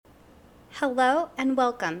Hello and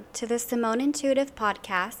welcome to the Simone Intuitive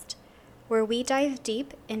Podcast, where we dive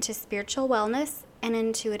deep into spiritual wellness and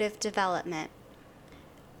intuitive development.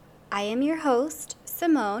 I am your host,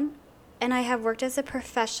 Simone, and I have worked as a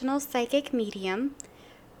professional psychic medium,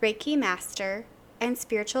 Reiki master, and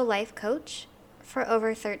spiritual life coach for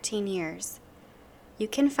over 13 years. You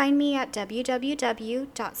can find me at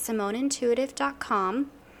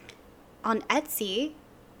www.simoneintuitive.com, on Etsy,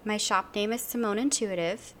 my shop name is Simone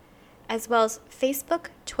Intuitive, as well as Facebook,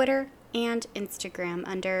 Twitter, and Instagram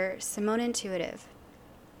under Simone Intuitive.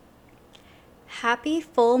 Happy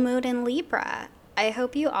full moon in Libra. I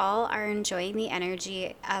hope you all are enjoying the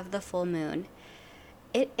energy of the full moon.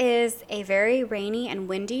 It is a very rainy and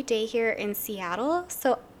windy day here in Seattle,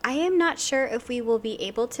 so I am not sure if we will be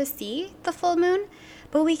able to see the full moon,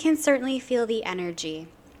 but we can certainly feel the energy.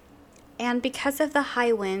 And because of the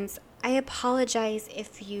high winds, I apologize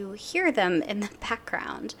if you hear them in the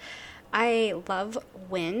background. I love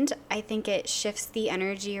wind. I think it shifts the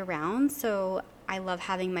energy around, so I love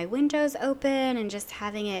having my windows open and just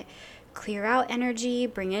having it clear out energy,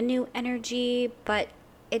 bring in new energy, but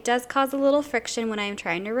it does cause a little friction when I'm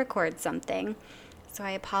trying to record something, so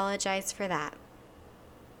I apologize for that.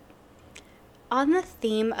 On the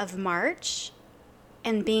theme of March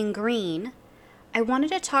and being green, I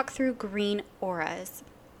wanted to talk through green auras.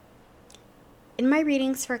 In my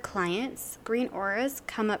readings for clients, green auras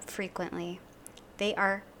come up frequently. They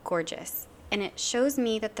are gorgeous, and it shows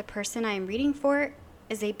me that the person I am reading for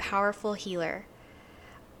is a powerful healer.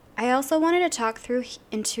 I also wanted to talk through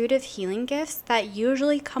intuitive healing gifts that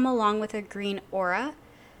usually come along with a green aura,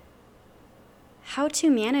 how to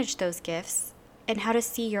manage those gifts, and how to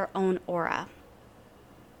see your own aura.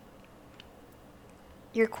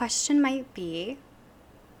 Your question might be,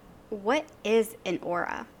 what is an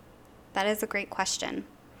aura? That is a great question.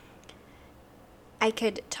 I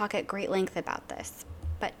could talk at great length about this,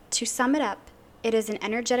 but to sum it up, it is an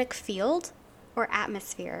energetic field or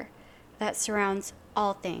atmosphere that surrounds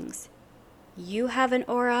all things. You have an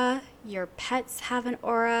aura, your pets have an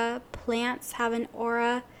aura, plants have an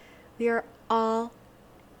aura. We are all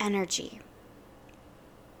energy.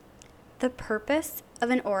 The purpose of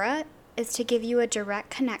an aura is to give you a direct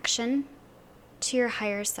connection to your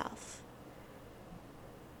higher self.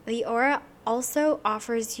 The aura also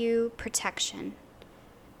offers you protection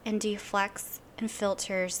and deflects and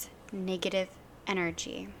filters negative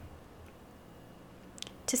energy.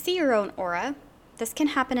 To see your own aura, this can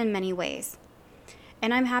happen in many ways.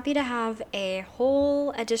 And I'm happy to have a whole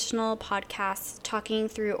additional podcast talking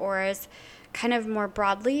through auras kind of more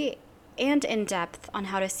broadly and in depth on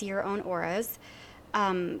how to see your own auras.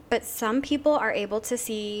 But some people are able to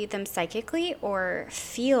see them psychically or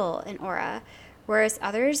feel an aura, whereas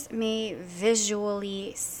others may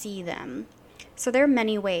visually see them. So there are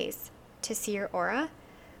many ways to see your aura,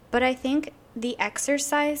 but I think the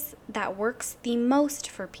exercise that works the most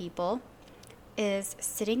for people is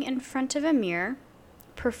sitting in front of a mirror,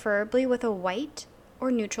 preferably with a white or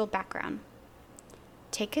neutral background.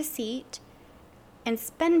 Take a seat and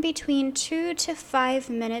spend between 2 to 5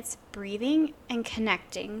 minutes breathing and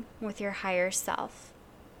connecting with your higher self.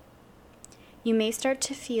 You may start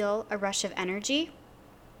to feel a rush of energy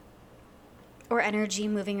or energy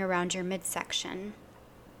moving around your midsection.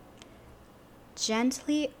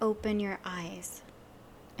 Gently open your eyes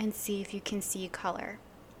and see if you can see color.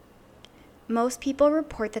 Most people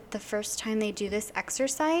report that the first time they do this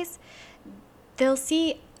exercise, they'll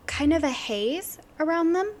see kind of a haze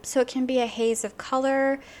around them. So it can be a haze of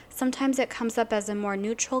color. Sometimes it comes up as a more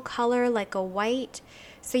neutral color like a white.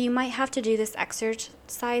 So you might have to do this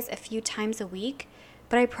exercise a few times a week,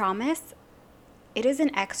 but I promise it is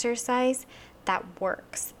an exercise that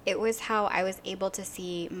works. It was how I was able to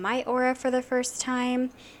see my aura for the first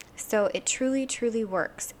time, so it truly, truly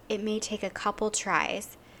works. It may take a couple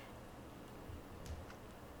tries.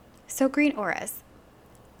 So green auras.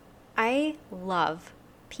 I love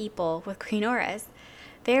people with green auras.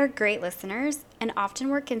 They are great listeners and often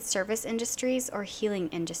work in service industries or healing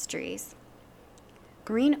industries.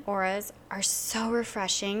 Green auras are so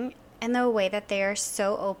refreshing in the way that they are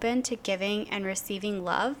so open to giving and receiving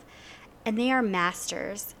love, and they are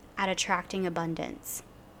masters at attracting abundance.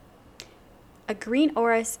 A green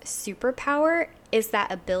aura's superpower is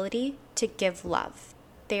that ability to give love.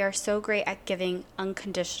 They are so great at giving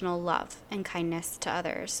unconditional love and kindness to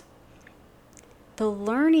others. The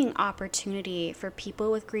learning opportunity for people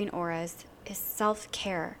with green auras is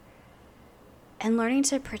self-care and learning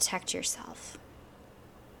to protect yourself.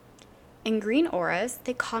 In green auras,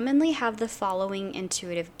 they commonly have the following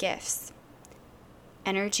intuitive gifts: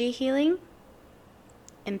 energy healing,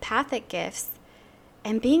 empathic gifts,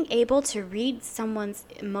 and being able to read someone's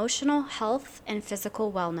emotional health and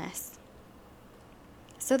physical wellness.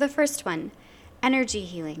 So the first one, energy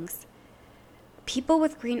healings. People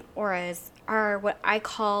with green auras are what I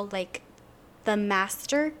call like the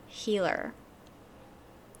master healer.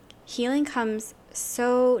 Healing comes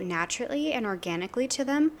so naturally and organically to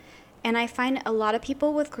them, and I find a lot of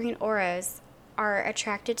people with green auras are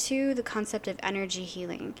attracted to the concept of energy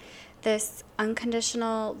healing, this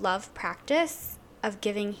unconditional love practice of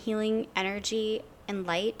giving healing energy and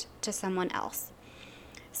light to someone else.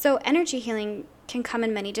 So energy healing can come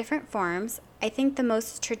in many different forms. I think the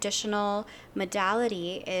most traditional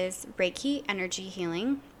modality is Reiki energy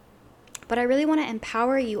healing. But I really want to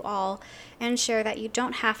empower you all and share that you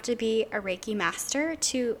don't have to be a Reiki master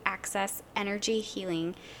to access energy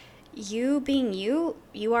healing. You being you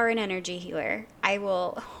are an energy healer. I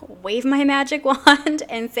will wave my magic wand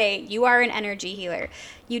and say you are an energy healer.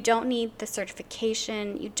 You don't need the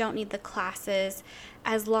certification. You don't need the classes.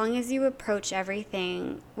 As long as you approach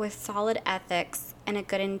everything with solid ethics and a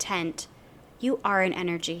good intent, you are an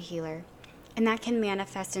energy healer. And that can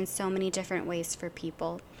manifest in so many different ways for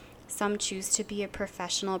people. Some choose to be a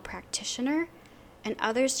professional practitioner, and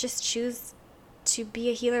others just choose to be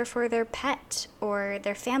a healer for their pet or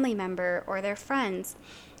their family member or their friends.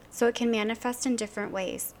 So it can manifest in different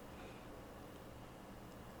ways.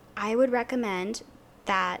 I would recommend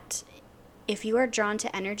that if you are drawn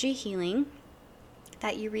to energy healing,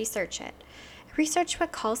 that you research it. Research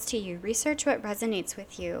what calls to you. Research what resonates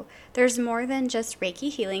with you. There's more than just Reiki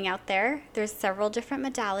healing out there. There's several different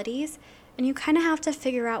modalities, and you kind of have to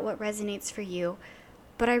figure out what resonates for you.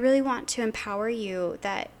 But I really want to empower you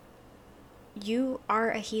that you are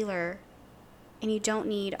a healer, and you don't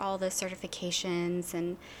need all the certifications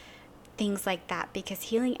and things like that, because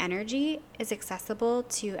healing energy is accessible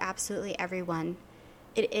to absolutely everyone.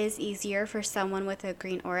 It is easier for someone with a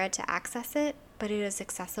green aura to access it, but it is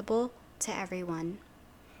accessible to everyone.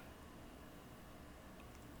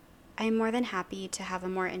 I am more than happy to have a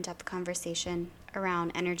more in-depth conversation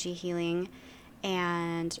around energy healing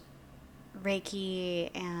and Reiki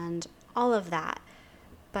and all of that.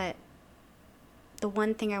 But the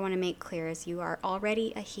one thing I want to make clear is you are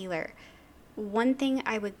already a healer. One thing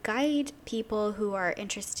I would guide people who are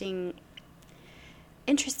interested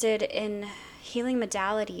in healing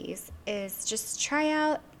modalities is just try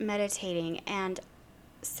out meditating and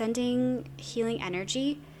sending healing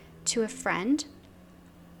energy to a friend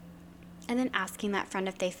and then asking that friend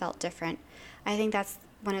if they felt different. I think that's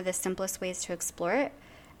one of the simplest ways to explore it.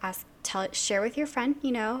 Share with your friend,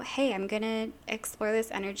 hey, I'm going to explore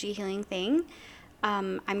this energy healing thing.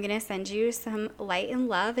 I'm going to send you some light and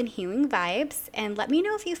love and healing vibes, and let me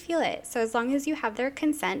know if you feel it. So as long as you have their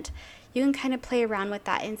consent, you can kind of play around with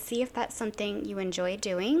that and see if that's something you enjoy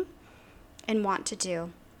doing and want to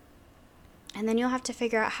do. And then you'll have to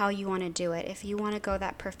figure out how you want to do it. If you want to go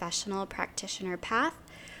that professional practitioner path,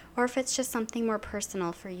 or if it's just something more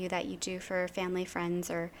personal for you that you do for family,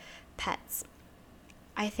 friends, or pets.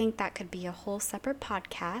 I think that could be a whole separate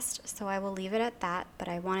podcast, so I will leave it at that. But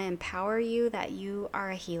I want to empower you that you are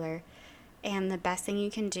a healer. And the best thing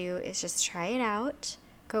you can do is just try it out,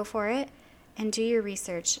 go for it, and do your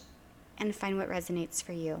research and find what resonates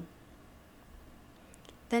for you.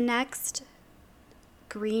 The next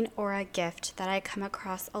green aura gift that I come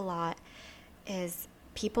across a lot is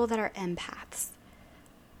people that are empaths.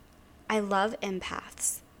 I love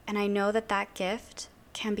empaths, and I know that gift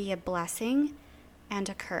can be a blessing and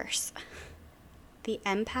a curse. The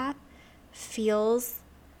empath feels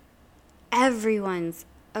everyone's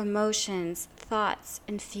emotions, thoughts,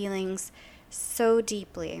 and feelings so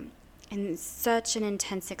deeply in such an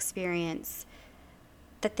intense experience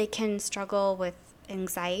that they can struggle with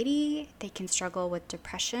anxiety, they can struggle with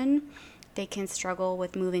depression, they can struggle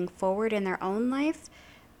with moving forward in their own life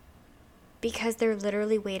because they're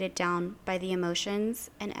literally weighted down by the emotions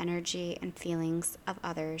and energy and feelings of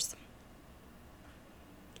others.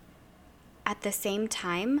 At the same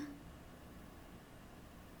time,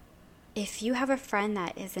 if you have a friend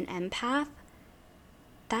that is an empath,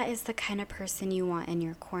 that is the kind of person you want in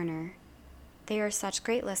your corner. They are such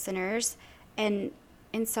great listeners, and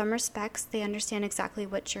in some respects, they understand exactly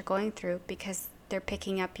what you're going through because they're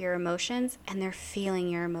picking up your emotions and they're feeling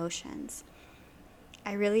your emotions.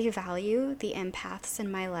 I really value the empaths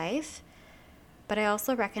in my life, but I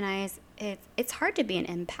also recognize it's hard to be an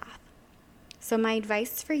empath. So my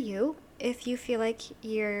advice for you, if you feel like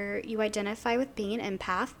you identify with being an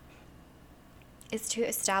empath, is to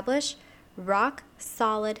establish rock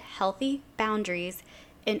solid, healthy boundaries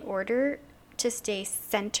in order to stay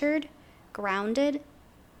centered, grounded,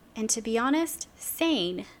 and to be honest,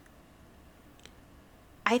 sane.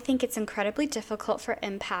 I think it's incredibly difficult for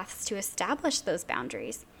empaths to establish those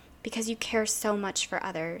boundaries because you care so much for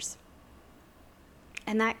others.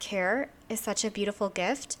 And that care is such a beautiful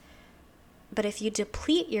gift. But if you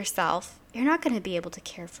deplete yourself, you're not going to be able to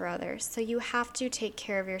care for others. So you have to take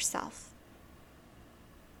care of yourself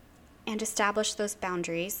and establish those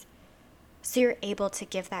boundaries so you're able to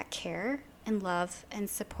give that care and love and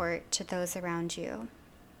support to those around you.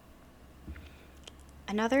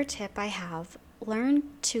 Another tip I have: learn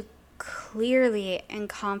to clearly and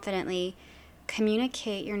confidently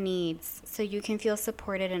communicate your needs so you can feel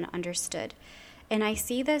supported and understood. And I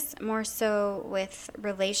see this more so with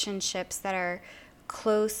relationships that are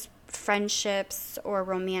close friendships or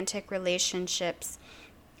romantic relationships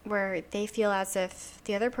where they feel as if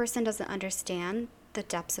the other person doesn't understand the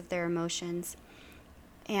depths of their emotions.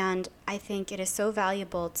 And I think it is so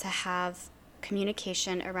valuable to have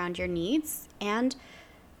communication around your needs and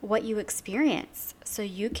what you experience so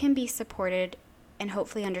you can be supported and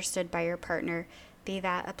hopefully understood by your partner, be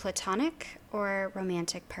that a platonic or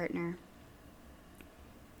romantic partner.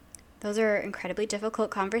 Those are incredibly difficult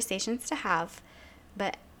conversations to have,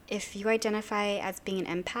 but if you identify as being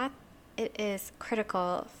an empath, it is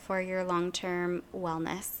critical for your long-term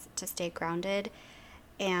wellness to stay grounded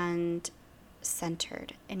and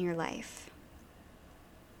centered in your life.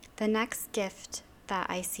 The next gift that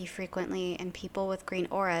I see frequently in people with green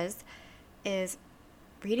auras is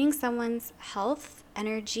reading someone's health,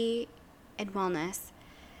 energy, and wellness.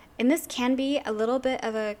 And this can be a little bit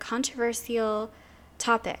of a controversial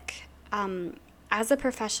topic. As a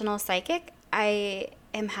professional psychic, I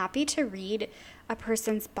am happy to read a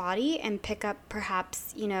person's body and pick up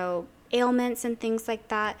perhaps, ailments and things like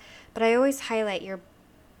that. But I always highlight your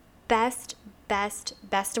best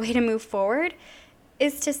way to move forward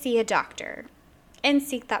is to see a doctor and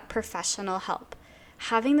seek that professional help.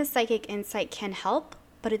 Having the psychic insight can help,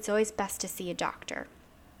 but it's always best to see a doctor.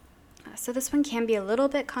 So this one can be a little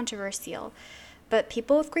bit controversial, but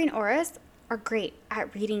people with green auras are great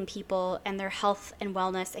at reading people and their health and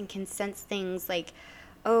wellness and can sense things like,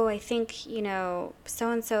 oh, I think,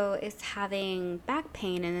 so-and-so is having back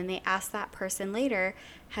pain. And then they ask that person later,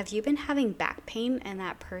 have you been having back pain? And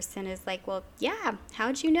that person is like, well, yeah,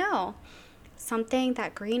 how'd you know? Something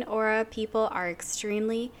that green aura people are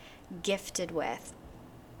extremely gifted with.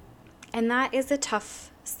 And that is a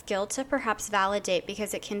tough skill to perhaps validate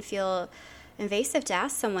because it can feel invasive to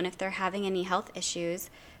ask someone if they're having any health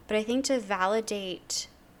issues. But I think to validate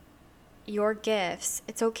your gifts,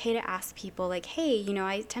 it's okay to ask people like, hey,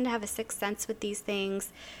 I tend to have a sixth sense with these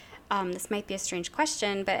things. This might be a strange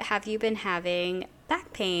question, but have you been having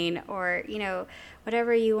back pain or,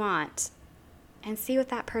 whatever you want? And see what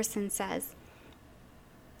that person says.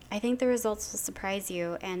 I think the results will surprise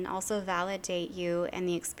you and also validate you and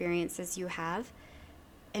the experiences you have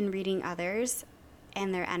in reading others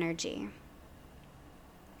and their energy.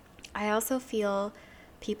 I also feel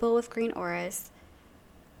people with green auras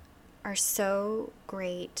are so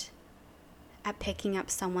great at picking up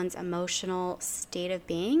someone's emotional state of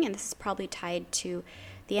being, and this is probably tied to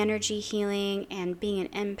the energy healing and being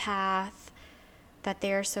an empath, that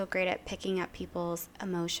they are so great at picking up people's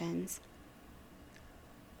emotions.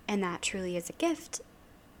 And that truly is a gift,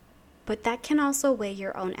 but that can also weigh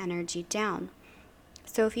your own energy down.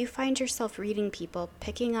 So if you find yourself reading people,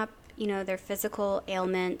 picking up, their physical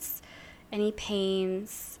ailments, any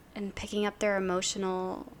pains, and picking up their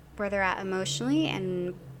where they're at emotionally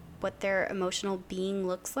and what their emotional being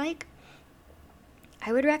looks like,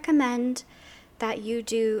 I would recommend that you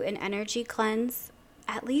do an energy cleanse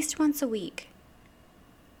at least once a week.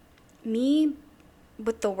 Me,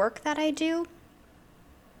 with the work that I do,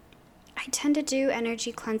 I tend to do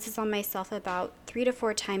energy cleanses on myself about 3 to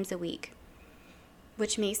 4 times a week,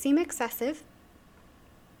 which may seem excessive,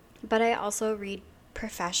 but I also read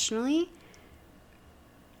professionally,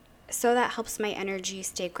 so that helps my energy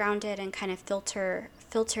stay grounded and kind of filter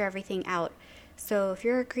everything out. So if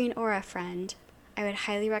you're a green aura friend, I would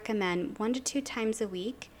highly recommend 1 to 2 times a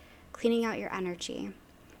week cleaning out your energy.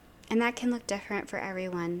 And that can look different for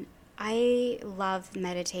everyone. I love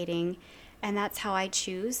meditating, and that's how I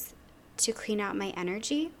choose to clean out my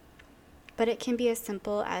energy. But it can be as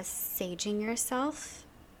simple as saging yourself,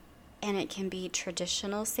 and it can be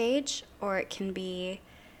traditional sage, or it can be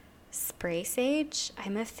spray sage.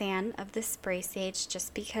 I'm a fan of the spray sage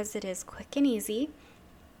just because it is quick and easy.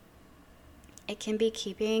 It can be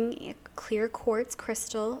keeping a clear quartz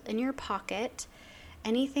crystal in your pocket.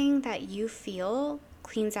 Anything that you feel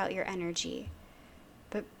cleans out your energy.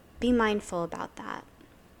 But be mindful about that.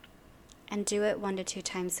 And do it 1 to 2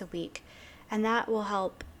 times a week. And that will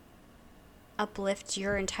help uplift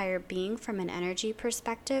your entire being from an energy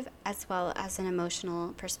perspective as well as an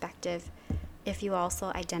emotional perspective if you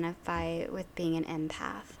also identify with being an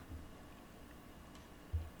empath.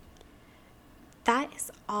 That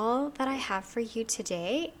is all that I have for you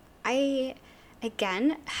today. I,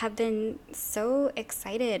 again, have been so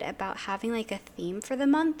excited about having like a theme for the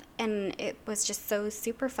month, and it was just so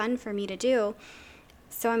super fun for me to do.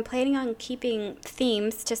 So I'm planning on keeping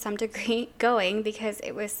themes to some degree going because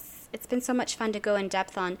it's been so much fun to go in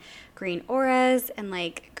depth on green auras and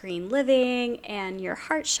like green living and your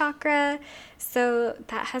heart chakra. So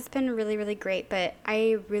that has been really, really great. But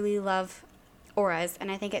I really love auras,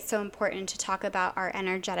 and I think it's so important to talk about our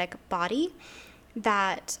energetic body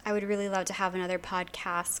that I would really love to have another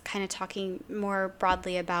podcast kind of talking more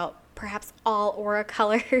broadly about perhaps all aura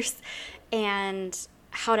colors and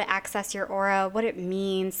how to access your aura, what it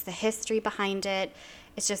means, the history behind it.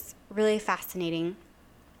 It's just really fascinating,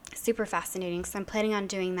 super fascinating. So I'm planning on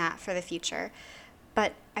doing that for the future.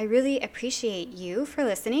 But I really appreciate you for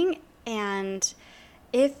listening. And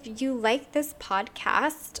if you like this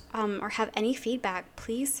podcast or have any feedback,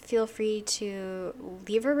 please feel free to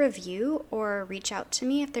leave a review or reach out to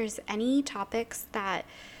me if there's any topics that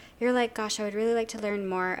you're like, gosh, I would really like to learn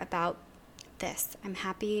more about this. I'm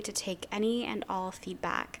happy to take any and all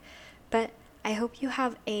feedback. But I hope you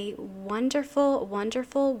have a wonderful,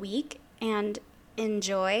 wonderful week and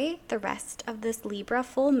enjoy the rest of this Libra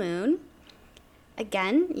full moon.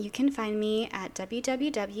 Again, you can find me at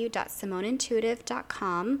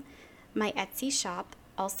www.simoneintuitive.com, my Etsy shop,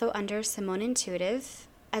 also under Simone Intuitive,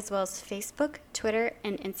 as well as Facebook, Twitter,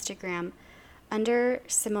 and Instagram under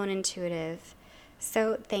Simone Intuitive.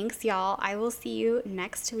 So thanks, y'all. I will see you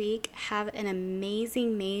next week. Have an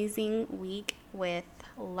amazing, amazing week with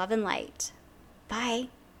love and light. Bye.